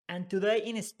And today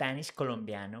in Spanish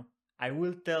Colombiano, I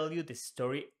will tell you the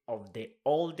story of the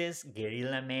oldest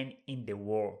guerrilla man in the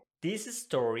world. This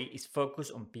story is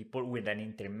focused on people with an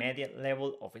intermediate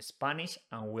level of Spanish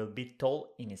and will be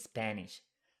told in Spanish.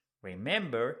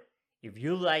 Remember, if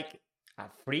you like a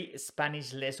free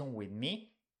Spanish lesson with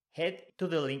me, head to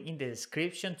the link in the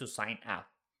description to sign up.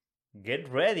 Get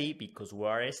ready because we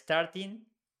are starting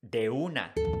de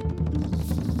una.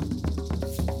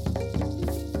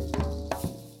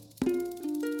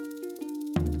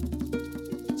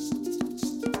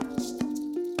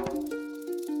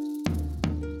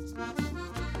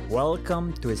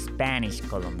 Welcome to Spanish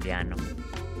Colombiano.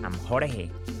 I'm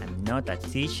Jorge. I'm not a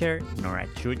teacher nor a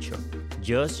chucho,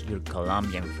 just your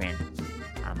Colombian friend.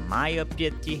 And my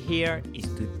objective here is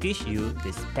to teach you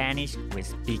the Spanish we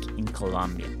speak in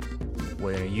Colombia.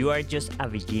 Whether you are just a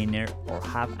beginner or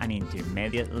have an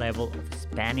intermediate level of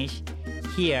Spanish,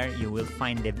 here you will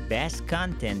find the best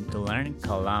content to learn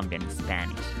Colombian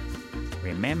Spanish.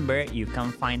 Remember, you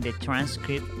can find the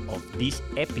transcript of this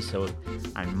episode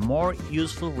and more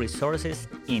useful resources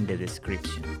in the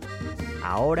description.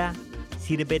 Ahora,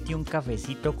 sírvete un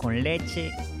cafecito con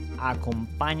leche,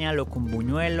 acompáñalo con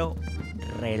buñuelo,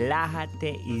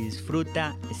 relájate y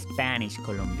disfruta Spanish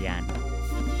colombiano.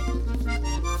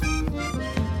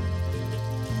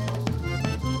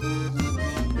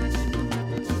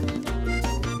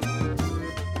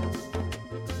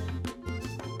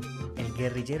 El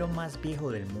guerrillero más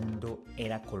viejo del mundo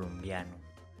era colombiano.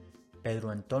 Pedro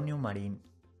Antonio Marín,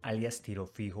 alias Tiro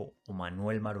Fijo o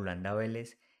Manuel Marulanda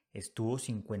Vélez, estuvo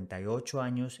 58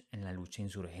 años en la lucha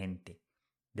insurgente,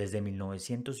 desde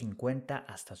 1950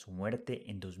 hasta su muerte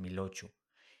en 2008,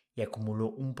 y acumuló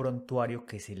un prontuario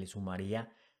que se le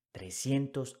sumaría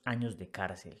 300 años de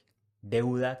cárcel,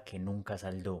 deuda que nunca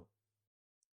saldó.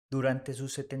 Durante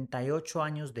sus 78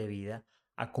 años de vida,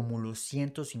 acumuló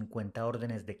 150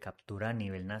 órdenes de captura a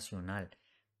nivel nacional,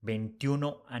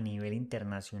 21 a nivel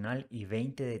internacional y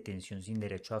 20 de detención sin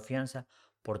derecho a fianza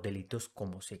por delitos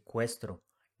como secuestro,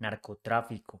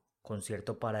 narcotráfico,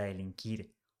 concierto para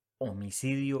delinquir,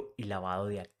 homicidio y lavado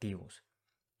de activos.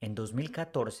 En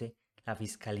 2014, la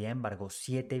Fiscalía embargó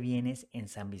 7 bienes en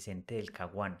San Vicente del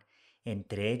Caguán,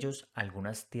 entre ellos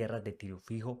algunas tierras de Tiro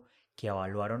Fijo que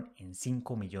evaluaron en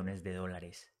 $5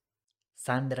 millones.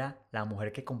 Sandra, la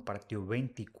mujer que compartió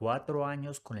 24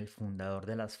 años con el fundador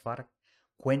de las FARC,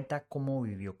 cuenta cómo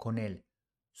vivió con él,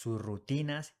 sus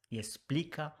rutinas y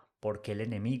explica por qué el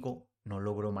enemigo no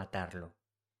logró matarlo.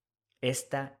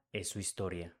 Esta es su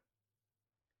historia.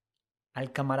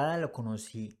 Al camarada lo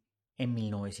conocí en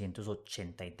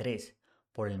 1983,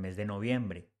 por el mes de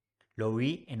noviembre. Lo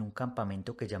vi en un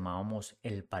campamento que llamábamos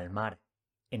El Palmar,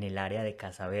 en el área de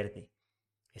Casa Verde.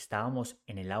 Estábamos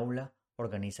en el aula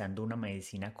organizando una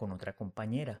medicina con otra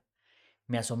compañera.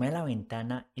 Me asomé a la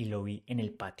ventana y lo vi en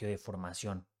el patio de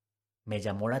formación. Me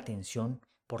llamó la atención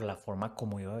por la forma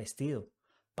como iba vestido.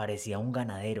 Parecía un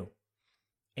ganadero.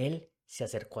 Él se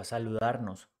acercó a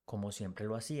saludarnos, como siempre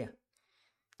lo hacía.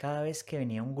 Cada vez que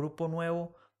venía un grupo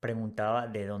nuevo, preguntaba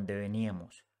de dónde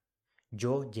veníamos.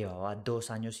 Yo llevaba 2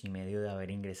 años y medio de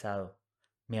haber ingresado.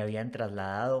 Me habían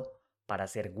trasladado para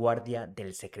ser guardia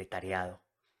del secretariado.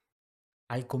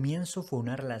 Al comienzo fue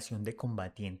una relación de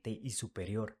combatiente y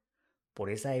superior. Por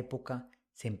esa época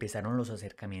se empezaron los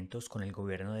acercamientos con el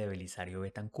gobierno de Belisario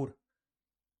Betancur.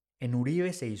 En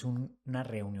Uribe se hizo una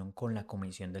reunión con la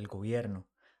comisión del gobierno,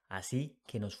 así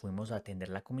que nos fuimos a atender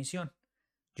la comisión.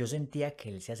 Yo sentía que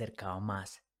él se acercaba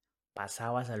más.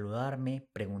 Pasaba a saludarme,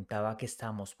 preguntaba qué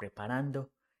estábamos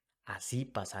preparando. Así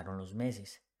pasaron los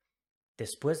meses.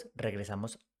 Después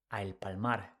regresamos a El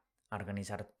Palmar a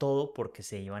organizar todo porque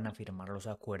se iban a firmar los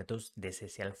acuerdos de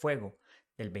cese al fuego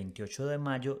del 28 de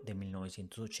mayo de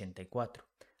 1984.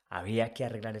 Había que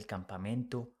arreglar el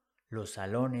campamento, los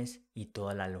salones y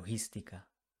toda la logística.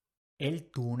 Él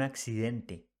tuvo un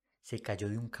accidente, se cayó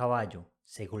de un caballo,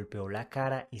 se golpeó la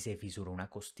cara y se fisuró una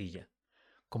costilla.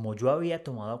 Como yo había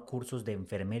tomado cursos de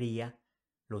enfermería,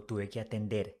 lo tuve que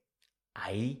atender.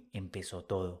 Ahí empezó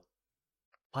todo.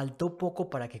 Faltó poco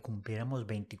para que cumpliéramos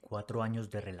 24 años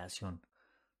de relación.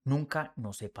 Nunca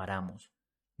nos separamos.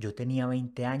 Yo tenía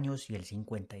 20 años y él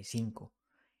 55.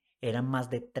 Eran más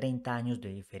de 30 años de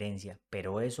diferencia,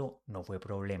 pero eso no fue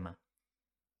problema.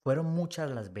 Fueron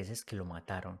muchas las veces que lo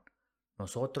mataron.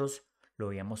 Nosotros lo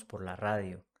veíamos por la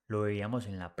radio, lo veíamos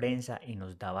en la prensa y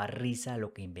nos daba risa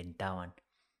lo que inventaban,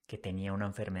 que tenía una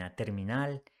enfermedad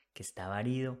terminal, que estaba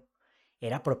herido.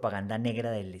 Era propaganda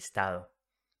negra del Estado.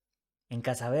 En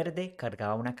Casa Verde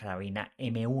cargaba una carabina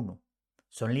M1.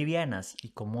 Son livianas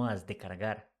y cómodas de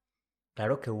cargar.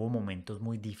 Claro que hubo momentos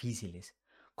muy difíciles,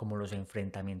 como los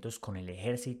enfrentamientos con el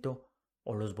ejército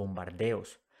o los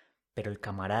bombardeos, pero el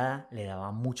camarada le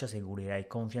daba mucha seguridad y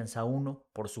confianza a uno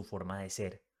por su forma de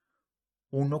ser.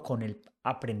 Uno con él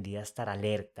aprendía a estar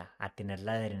alerta, a tener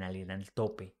la adrenalina al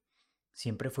tope.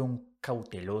 Siempre fue un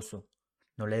cauteloso,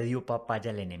 no le dio papaya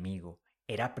al enemigo,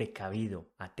 era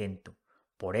precavido, atento.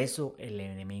 Por eso el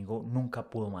enemigo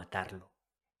nunca pudo matarlo.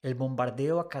 El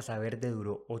bombardeo a Casaverde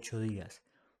duró 8 días.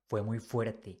 Fue muy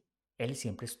fuerte. Él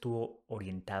siempre estuvo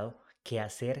orientado qué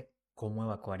hacer, cómo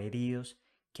evacuar heridos,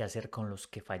 qué hacer con los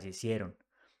que fallecieron.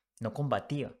 No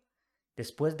combatía.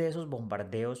 Después de esos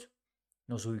bombardeos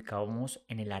nos ubicábamos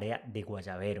en el área de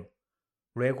Guayabero.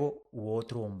 Luego hubo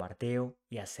otro bombardeo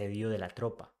y asedio de la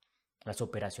tropa, las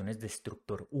operaciones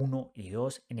Destructor 1 y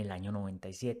 2 en el año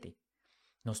 97.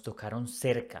 Nos tocaron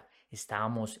cerca,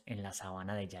 estábamos en la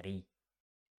sabana de Yarí.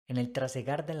 En el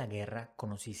trasegar de la guerra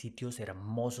conocí sitios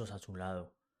hermosos a su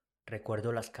lado.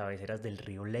 Recuerdo las cabeceras del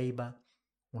río Leiva,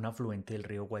 un afluente del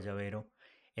río Guayabero,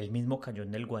 el mismo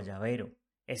cañón del Guayabero.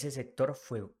 Ese sector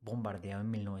fue bombardeado en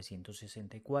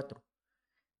 1964.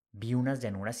 Vi unas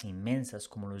llanuras inmensas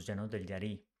como los llanos del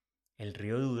Yarí, el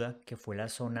río Duda, que fue la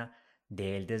zona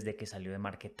de él desde que salió de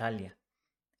Marquetalia.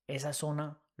 Esa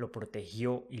zona lo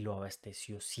protegió y lo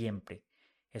abasteció siempre.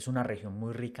 Es una región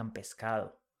muy rica en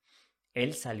pescado.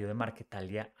 Él salió de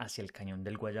Marquetalia hacia el cañón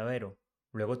del Guayabero,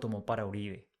 luego tomó para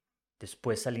Uribe.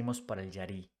 Después salimos para el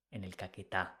Yarí, en el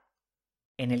Caquetá.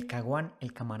 En el Caguán,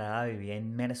 el camarada vivía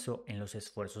inmerso en los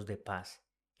esfuerzos de paz.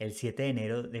 El 7 de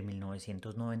enero de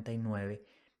 1999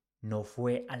 no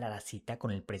fue a la cita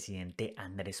con el presidente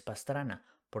Andrés Pastrana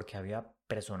porque había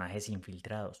personajes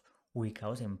infiltrados,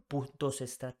 ubicados en puntos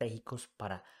estratégicos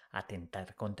para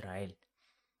atentar contra él.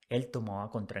 Él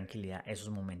tomaba con tranquilidad esos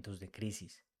momentos de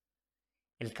crisis.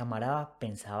 El camarada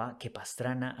pensaba que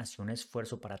Pastrana hacía un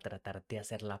esfuerzo para tratar de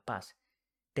hacer la paz.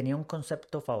 Tenía un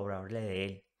concepto favorable de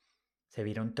él. Se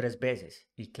vieron 3 veces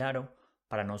y claro,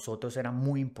 para nosotros era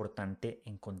muy importante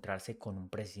encontrarse con un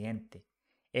presidente.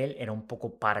 Él era un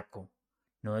poco parco,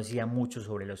 no decía mucho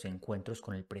sobre los encuentros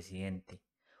con el presidente.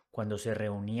 Cuando se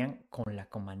reunían con la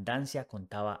comandancia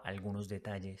contaba algunos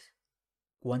detalles.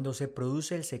 Cuando se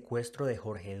produce el secuestro de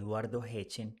Jorge Eduardo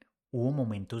Hechen, hubo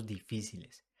momentos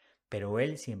difíciles, pero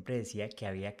él siempre decía que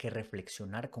había que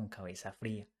reflexionar con cabeza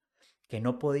fría, que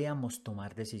no podíamos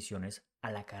tomar decisiones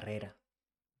a la carrera.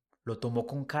 Lo tomó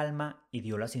con calma y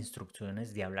dio las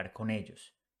instrucciones de hablar con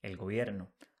ellos, el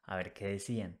gobierno, a ver qué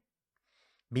decían.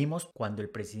 Vimos cuando el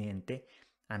presidente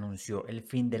anunció el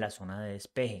fin de la zona de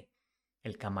despeje.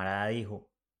 El camarada dijo,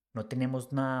 no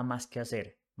tenemos nada más que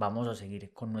hacer, vamos a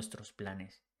seguir con nuestros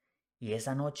planes. Y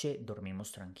esa noche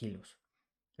dormimos tranquilos.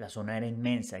 La zona era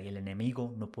inmensa y el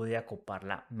enemigo no podía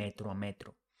coparla metro a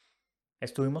metro.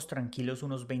 Estuvimos tranquilos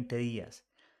unos 20 días.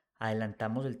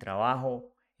 Adelantamos el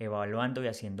trabajo, evaluando y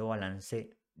haciendo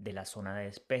balance de la zona de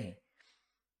despeje.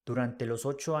 Durante los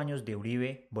 8 años de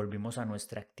Uribe volvimos a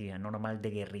nuestra actividad normal de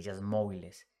guerrillas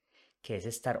móviles, que es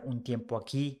estar un tiempo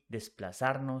aquí,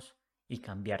 desplazarnos y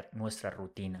cambiar nuestra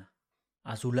rutina.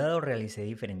 A su lado realicé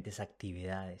diferentes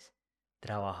actividades.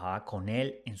 Trabajaba con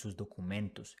él en sus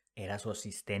documentos, era su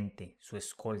asistente, su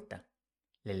escolta.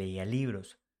 Le leía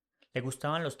libros. Le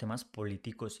gustaban los temas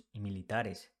políticos y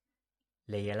militares.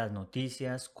 Leía las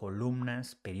noticias,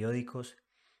 columnas, periódicos.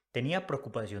 Tenía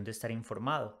preocupación de estar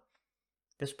informado.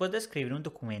 Después de escribir un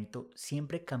documento,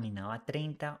 siempre caminaba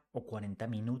 30 o 40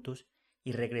 minutos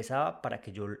y regresaba para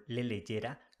que yo le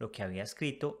leyera lo que había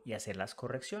escrito y hacer las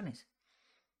correcciones.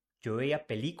 Yo veía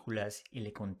películas y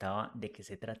le contaba de qué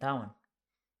se trataban.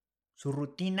 Su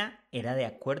rutina era de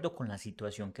acuerdo con la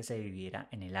situación que se viviera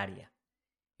en el área.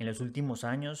 En los últimos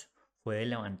años fue de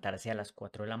levantarse a las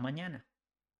 4 de la mañana.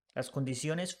 Las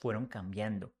condiciones fueron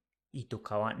cambiando y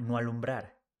tocaba no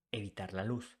alumbrar, evitar la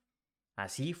luz.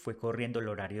 Así fue corriendo el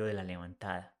horario de la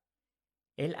levantada.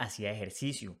 Él hacía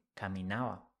ejercicio,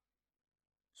 caminaba.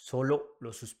 Solo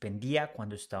lo suspendía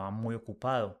cuando estaba muy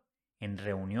ocupado, en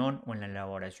reunión o en la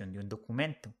elaboración de un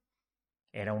documento.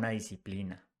 Era una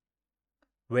disciplina.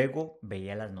 Luego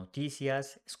veía las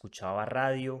noticias, escuchaba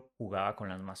radio, jugaba con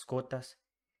las mascotas.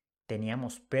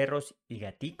 Teníamos perros y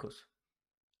gaticos.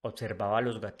 Observaba a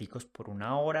los gaticos por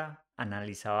una hora,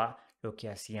 analizaba lo que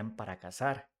hacían para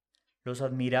cazar. Los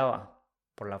admiraba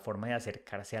por la forma de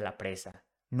acercarse a la presa.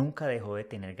 Nunca dejó de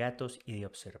tener gatos y de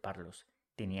observarlos.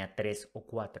 Tenía 3 o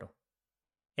 4.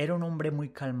 Era un hombre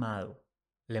muy calmado.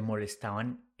 Le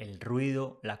molestaban el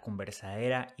ruido, la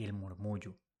conversadera y el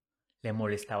murmullo. Le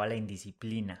molestaba la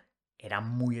indisciplina. Era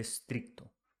muy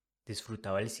estricto.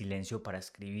 Disfrutaba el silencio para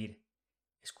escribir.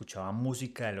 Escuchaba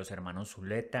música de los hermanos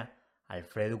Zuleta,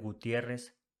 Alfredo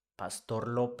Gutiérrez, Pastor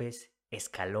López,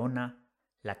 Escalona,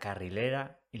 la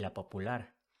carrilera y la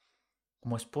popular.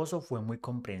 Como esposo fue muy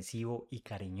comprensivo y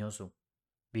cariñoso.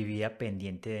 Vivía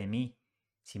pendiente de mí.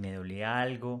 Si me dolía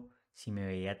algo, si me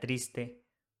veía triste,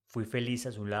 fui feliz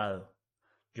a su lado.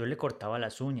 Yo le cortaba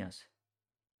las uñas.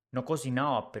 No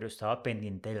cocinaba, pero estaba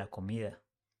pendiente de la comida.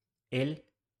 Él,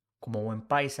 como buen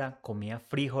paisa, comía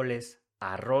frijoles,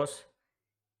 arroz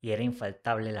y era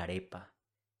infaltable la arepa.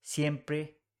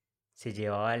 Siempre se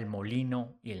llevaba el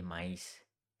molino y el maíz.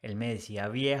 Él me decía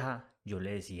vieja, yo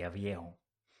le decía viejo.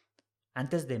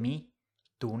 Antes de mí,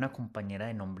 tuvo una compañera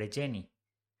de nombre Jenny.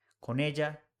 Con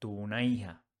ella tuvo una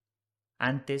hija.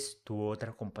 Antes tuvo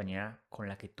otra compañera con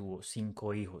la que tuvo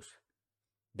 5 hijos.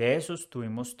 De esos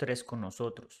tuvimos 3 con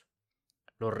nosotros.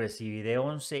 Los recibí de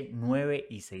 11, 9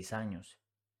 y 6 años.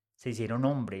 Se hicieron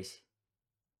hombres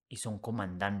y son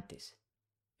comandantes.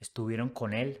 Estuvieron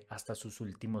con él hasta sus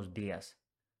últimos días.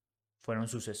 Fueron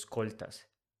sus escoltas.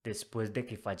 Después de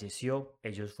que falleció,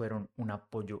 ellos fueron un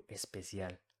apoyo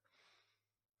especial.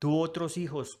 Tuvo otros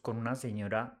hijos con una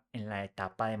señora en la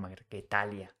etapa de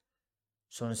Marquetalia.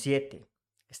 Son 7.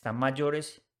 Están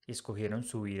mayores y escogieron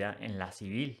su vida en la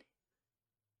civil.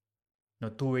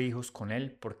 No tuve hijos con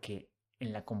él porque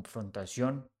en la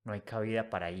confrontación no hay cabida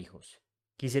para hijos.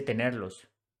 Quise tenerlos,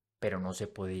 pero no se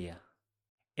podía.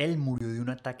 Él murió de un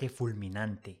ataque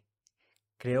fulminante.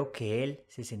 Creo que él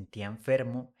se sentía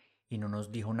enfermo y no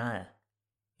nos dijo nada.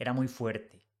 Era muy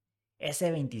fuerte.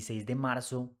 Ese 26 de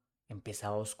marzo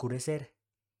empezaba a oscurecer.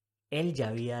 Él ya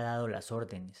había dado las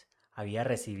órdenes, había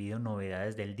recibido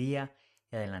novedades del día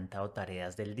y adelantado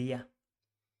tareas del día.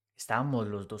 Estábamos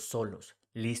los dos solos,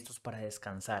 listos para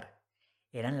descansar.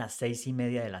 Eran las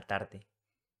 6:30 de la tarde.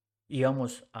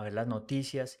 Íbamos a ver las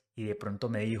noticias y de pronto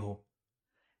me dijo,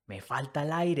 «Me falta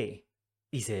el aire»,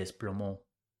 y se desplomó.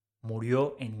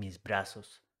 Murió en mis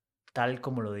brazos, tal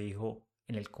como lo dijo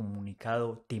en el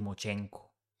comunicado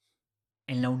Timochenko.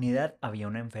 En la unidad había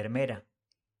una enfermera.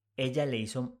 Ella le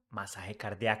hizo masaje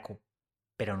cardíaco,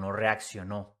 pero no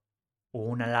reaccionó. Hubo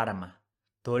una alarma.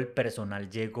 Todo el personal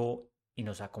llegó y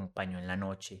nos acompañó en la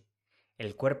noche.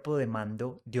 El cuerpo de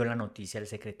mando dio la noticia al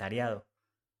secretariado.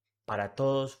 Para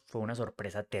todos fue una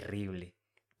sorpresa terrible.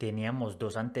 Teníamos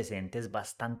 2 antecedentes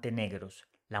bastante negros,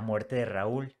 la muerte de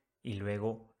Raúl y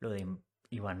luego lo de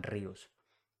Iván Ríos.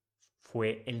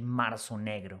 Fue el marzo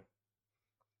negro.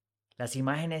 Las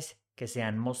imágenes que se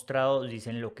han mostrado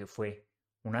dicen lo que fue: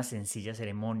 una sencilla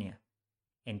ceremonia,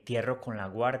 entierro con la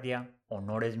guardia,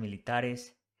 honores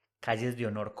militares, calles de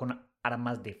honor con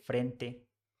armas de frente.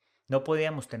 No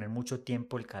podíamos tener mucho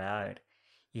tiempo el cadáver,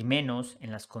 y menos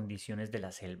en las condiciones de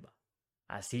la selva.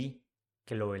 Así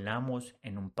que lo velamos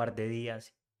en un par de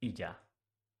días y ya.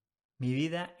 Mi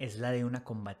vida es la de una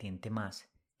combatiente más,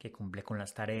 que cumple con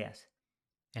las tareas.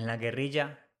 En la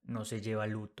guerrilla no se lleva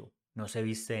luto, no se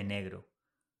viste de negro.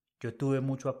 Yo tuve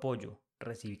mucho apoyo,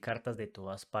 recibí cartas de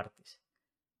todas partes.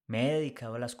 Me he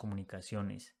dedicado a las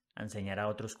comunicaciones, a enseñar a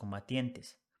otros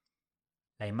combatientes.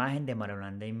 La imagen de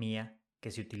Marolanda y mía,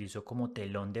 que se utilizó como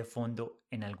telón de fondo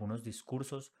en algunos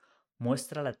discursos,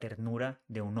 muestra la ternura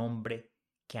de un hombre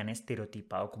que han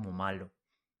estereotipado como malo,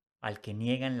 al que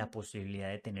niegan la posibilidad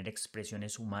de tener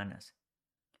expresiones humanas.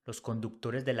 Los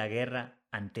conductores de la guerra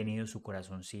han tenido su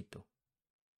corazoncito.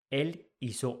 Él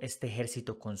hizo este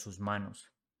ejército con sus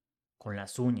manos, con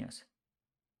las uñas.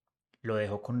 Lo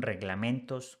dejó con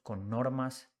reglamentos, con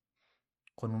normas,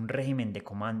 con un régimen de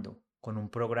comando, con un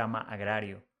programa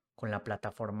agrario, con la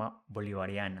plataforma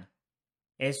bolivariana.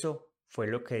 Eso fue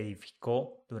lo que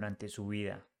edificó durante su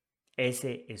vida.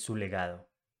 Ese es su legado.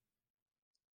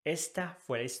 Esta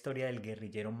fue la historia del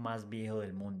guerrillero más viejo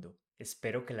del mundo.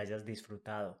 Espero que la hayas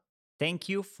disfrutado. Thank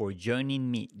you for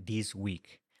joining me this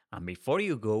week. And before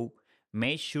you go,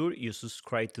 make sure you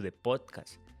subscribe to the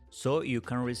podcast so you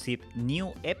can receive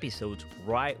new episodes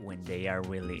right when they are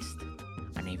released.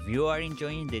 And if you are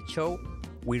enjoying the show,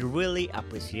 we really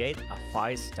appreciate a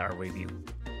 5-star review.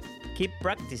 Keep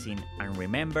practicing and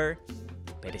remember,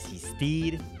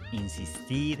 persistir,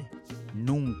 insistir,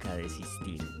 nunca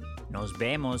desistir. Nos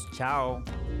vemos, chao.